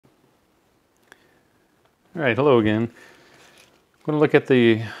All right, hello again. I'm going to look at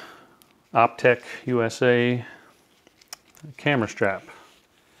the Optech USA camera strap.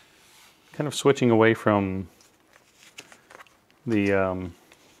 Kind of switching away from the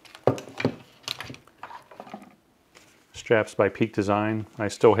straps by Peak Design. I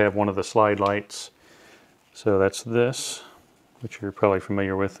still have one of the slide lights. So that's this, which you're probably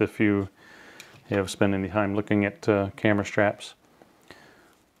familiar with if you have spent any time looking at camera straps.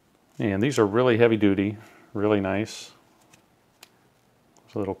 And these are really heavy duty, really nice.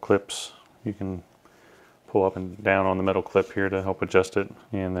 There's little clips you can pull up and down on the metal clip here to help adjust it,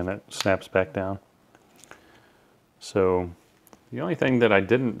 and then it snaps back down. So the only thing that I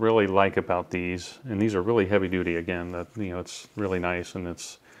didn't really like about these, and these are really heavy duty again, that it's really nice, and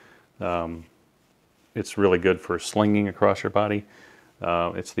it's really good for slinging across your body.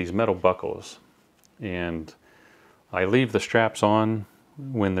 It's these metal buckles, and I leave the straps on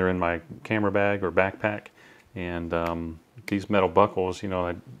when they're in my camera bag or backpack, and these metal buckles,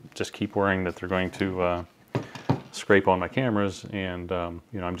 I just keep worrying that they're going to scrape on my cameras, and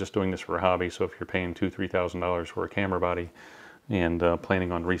I'm just doing this for a hobby. So if you're paying $2,000–3,000 for a camera body and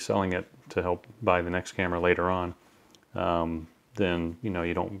planning on reselling it to help buy the next camera later on, then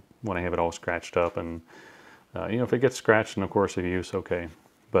you don't want to have it all scratched up, and if it gets scratched in the course of use, okay,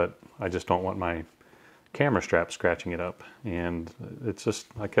 but I just don't want my camera strap scratching it up. And it's just,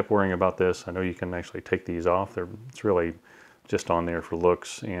 I kept worrying about this. I know you can actually take these off. It's really just on there for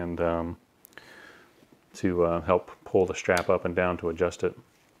looks and to help pull the strap up and down to adjust it.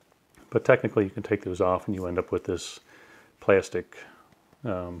 But technically you can take those off and you end up with this plastic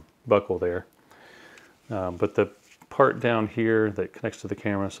buckle there. But the part down here that connects to the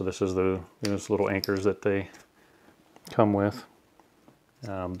camera, so this is those little anchors that they come with.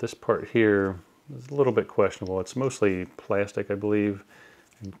 This part here is a little bit questionable. It's mostly plastic, I believe,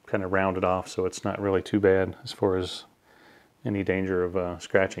 and kind of rounded off, so it's not really too bad as far as any danger of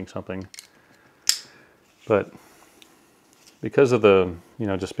scratching something. But because of the,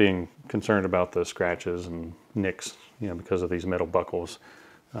 just being concerned about the scratches and nicks, because of these metal buckles,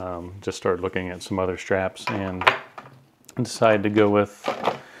 just started looking at some other straps and decided to go with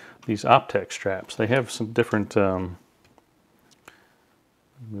these Optech straps. They have some different,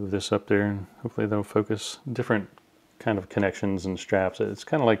 move this up there and hopefully they'll focus, different kind of connections and straps. It's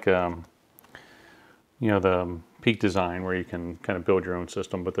kind of like, the Peak Design where you can kind of build your own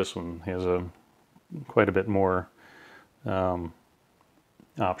system, but this one has quite a bit more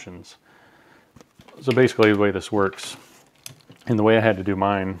options. So basically the way this works, and the way I had to do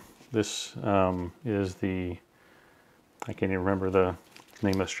mine, this is I can't even remember the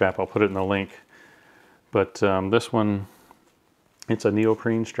name of the strap. I'll put it in the link. But this one, it's a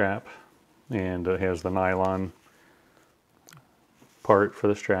neoprene strap, and it has the nylon part for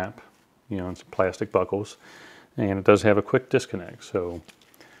the strap, and some plastic buckles, and it does have a quick disconnect. So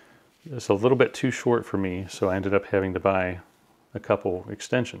it's a little bit too short for me, so I ended up having to buy a couple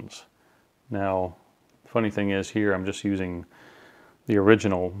extensions. Now, the funny thing is here, I'm just using the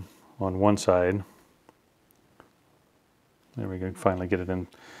original on one side. There we go, finally get it in,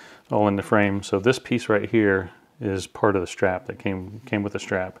 all in the frame. So this piece right here is part of the strap that came with the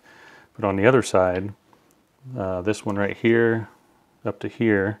strap. But on the other side, this one right here, up to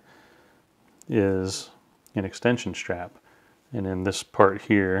here, is an extension strap. And then this part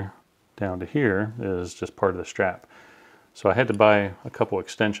here, down to here, is just part of the strap. So I had to buy a couple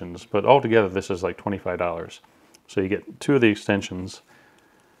extensions, but altogether this is like $25. So you get two of the extensions,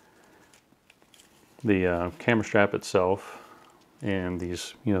 the camera strap itself, and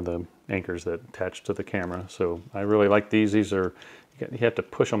these, the anchors that attach to the camera. So I really like these. These are, you have to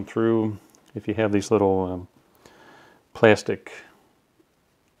push them through. If you have these little plastic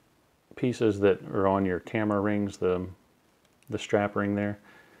pieces that are on your camera rings, the strap ring there,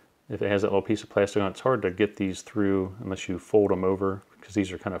 if it has that little piece of plastic on it, it's hard to get these through unless you fold them over, because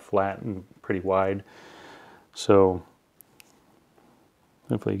these are kind of flat and pretty wide. So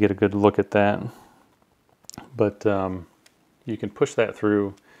hopefully you get a good look at that. But you can push that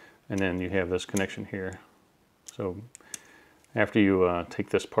through, and then you have this connection here. So after you take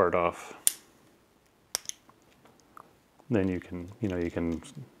this part off, then you can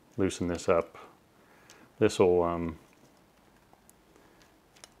loosen this up. This will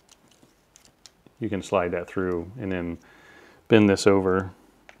you can slide that through and then bend this over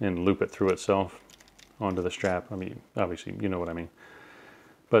and loop it through itself onto the strap. I mean, obviously you know what I mean.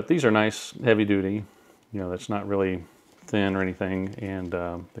 But these are nice, heavy duty. That's not really thin or anything, and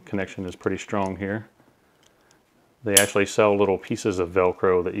the connection is pretty strong here. They actually sell little pieces of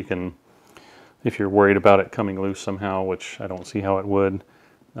Velcro that you can, if you're worried about it coming loose somehow, which I don't see how it would,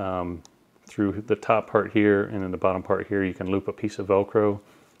 through the top part here, and then the bottom part here, you can loop a piece of Velcro,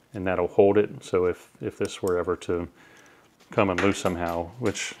 and that'll hold it. So if this were ever to come unloose somehow,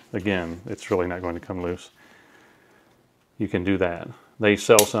 which again, it's really not going to come loose, you can do that. They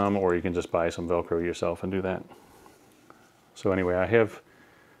sell some, or you can just buy some Velcro yourself and do that. So anyway, I have,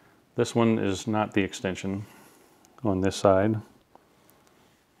 this one is not the extension on this side.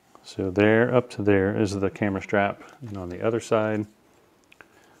 So there, up to there is the camera strap. And on the other side,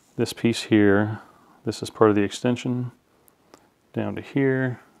 this piece here, this is part of the extension, down to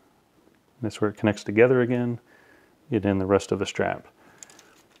here. That's where it connects together again, and then the rest of the strap.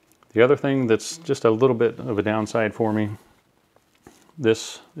 The other thing that's just a little bit of a downside for me,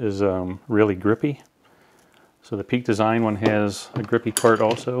 this is really grippy. So the Peak Design one has a grippy part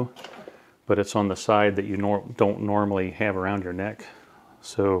also, but it's on the side that you don't normally have around your neck.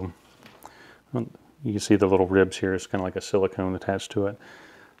 So you can see the little ribs here. It's kind of like a silicone attached to it.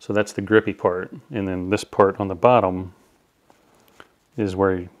 So that's the grippy part. And then this part on the bottom is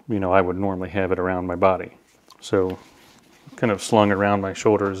where, you know, I would normally have it around my body. So kind of slung around my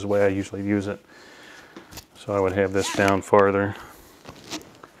shoulders is the way I usually use it. So I would have this down farther.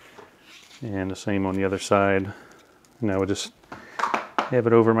 And the same on the other side. And I would just have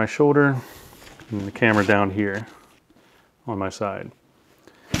it over my shoulder and the camera down here on my side.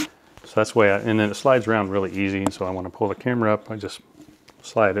 So that's the way and then it slides around really easy. So I want to pull the camera up, I just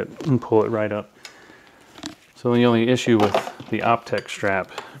slide it and pull it right up. So the only issue with the Optech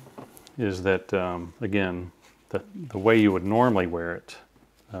strap is that, again, the way you would normally wear it,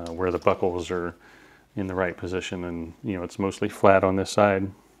 where the buckles are in the right position, and you know, it's mostly flat on this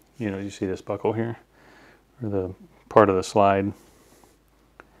side. You know, you see this buckle here, or the part of the slide.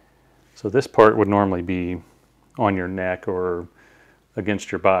 So this part would normally be on your neck or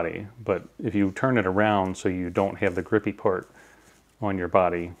against your body, but if you turn it around so you don't have the grippy part on your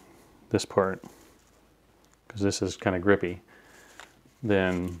body, this part, because this is kind of grippy,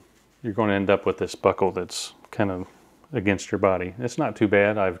 then you're going to end up with this buckle that's kind of against your body. It's not too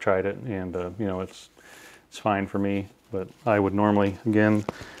bad. I've tried it, and you know, it's fine for me. But I would normally, again,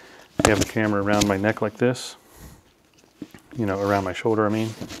 have the camera around my neck like this, you know, around my shoulder, I mean.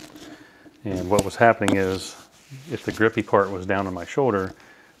 And what was happening is, if the grippy part was down on my shoulder,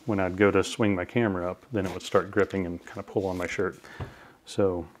 when I'd go to swing my camera up, then it would start gripping and kind of pull on my shirt.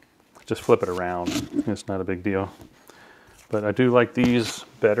 So just flip it around. It's not a big deal. But I do like these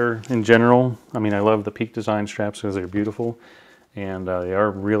better in general. I mean, I love the Peak Design straps because they're beautiful, and they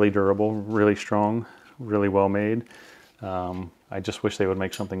are really durable, really strong, really well made. I just wish they would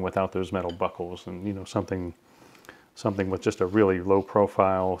make something without those metal buckles, and you know, something with just a really low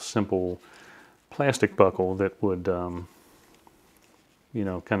profile, simple plastic buckle that would, you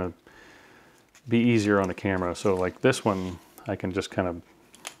know, kind of be easier on the camera. So like this one, I can just kind of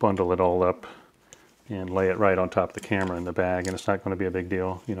bundle it all up and lay it right on top of the camera in the bag, and it's not going to be a big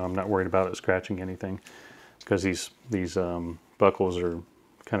deal. You know, I'm not worried about it scratching anything, because these buckles are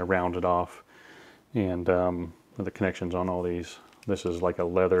kind of rounded off, and the connections on all these. This is like a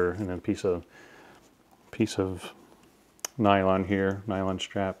leather, and then a piece of nylon here, nylon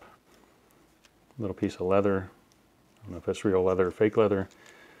strap, little piece of leather. I don't know if it's real leather or fake leather.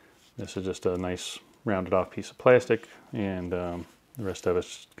 This is just a nice rounded off piece of plastic, and the rest of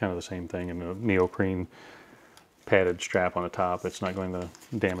it's kind of the same thing, and a neoprene padded strap on the top. It's not going to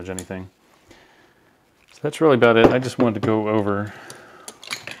damage anything. So that's really about it. I just wanted to go over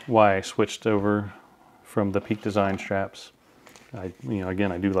why I switched over from the Peak Design straps. You know,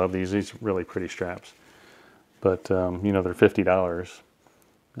 again, I do love these. These are really pretty straps, but you know, they're $50.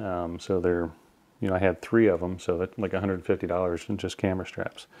 So they're, you know, I had 3 of them, so that's like $150 in just camera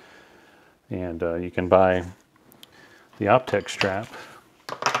straps. And you can buy the Optech strap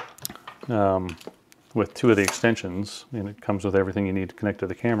with 2 of the extensions, and it comes with everything you need to connect to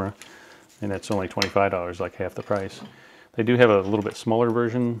the camera, and it's only $25, like half the price. They do have a little bit smaller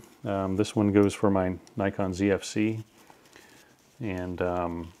version. This one goes for my Nikon Zfc, and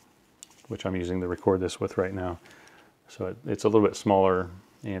which I'm using to record this with right now. So it's a little bit smaller,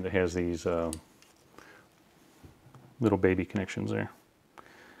 and it has these little baby connections there.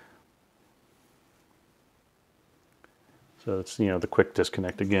 So it's, you know, the quick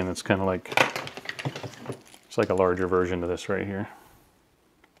disconnect. Again, it's kind of like, it's like a larger version of this right here.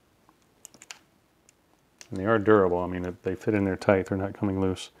 And they are durable. I mean, they fit in there tight. They're not coming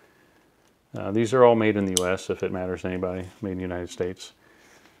loose. These are all made in the US, if it matters to anybody, made in the United States.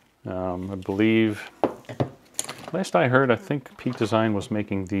 I believe, last I heard, I think Peak Design was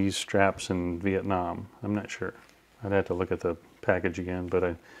making these straps in Vietnam. I'm not sure. I'd have to look at the package again, but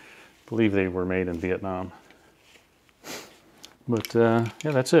I believe they were made in Vietnam. But yeah,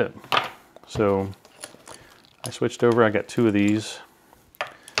 that's it. So I switched over. I got two of these,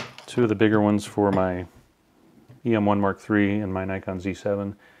 two of the bigger ones for my EM1 Mark III and my Nikon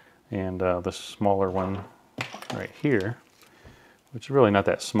Z7, and the smaller one right here, which is really not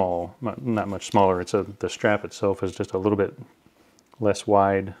that small, not much smaller. It's the strap itself is just a little bit less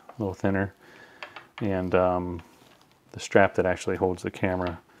wide, a little thinner, and the strap that actually holds the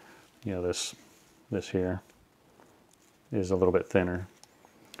camera, you know, this here, is a little bit thinner.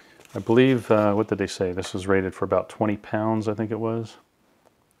 I believe, what did they say? This was rated for about 20 pounds, I think it was.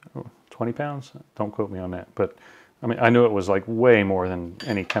 Oh, 20 pounds? Don't quote me on that. But I mean, I knew it was like way more than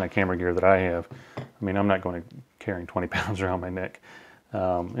any kind of camera gear that I have. I mean, I'm not going to carrying 20 pounds around my neck.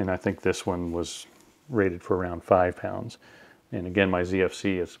 And I think this one was rated for around 5 pounds. And again, my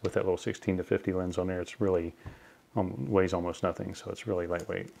ZFC is with that little 16 to 50 lens on there. It's really weighs almost nothing, so it's really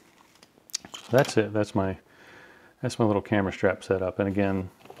lightweight. So that's it. That's my little camera strap setup. And again,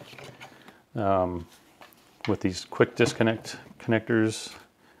 with these quick disconnect connectors,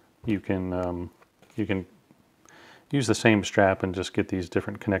 you can use the same strap and just get these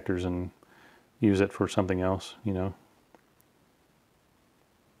different connectors and use it for something else, you know.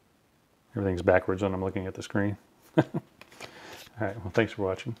 Everything's backwards when I'm looking at the screen. All right, well, thanks for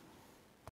watching.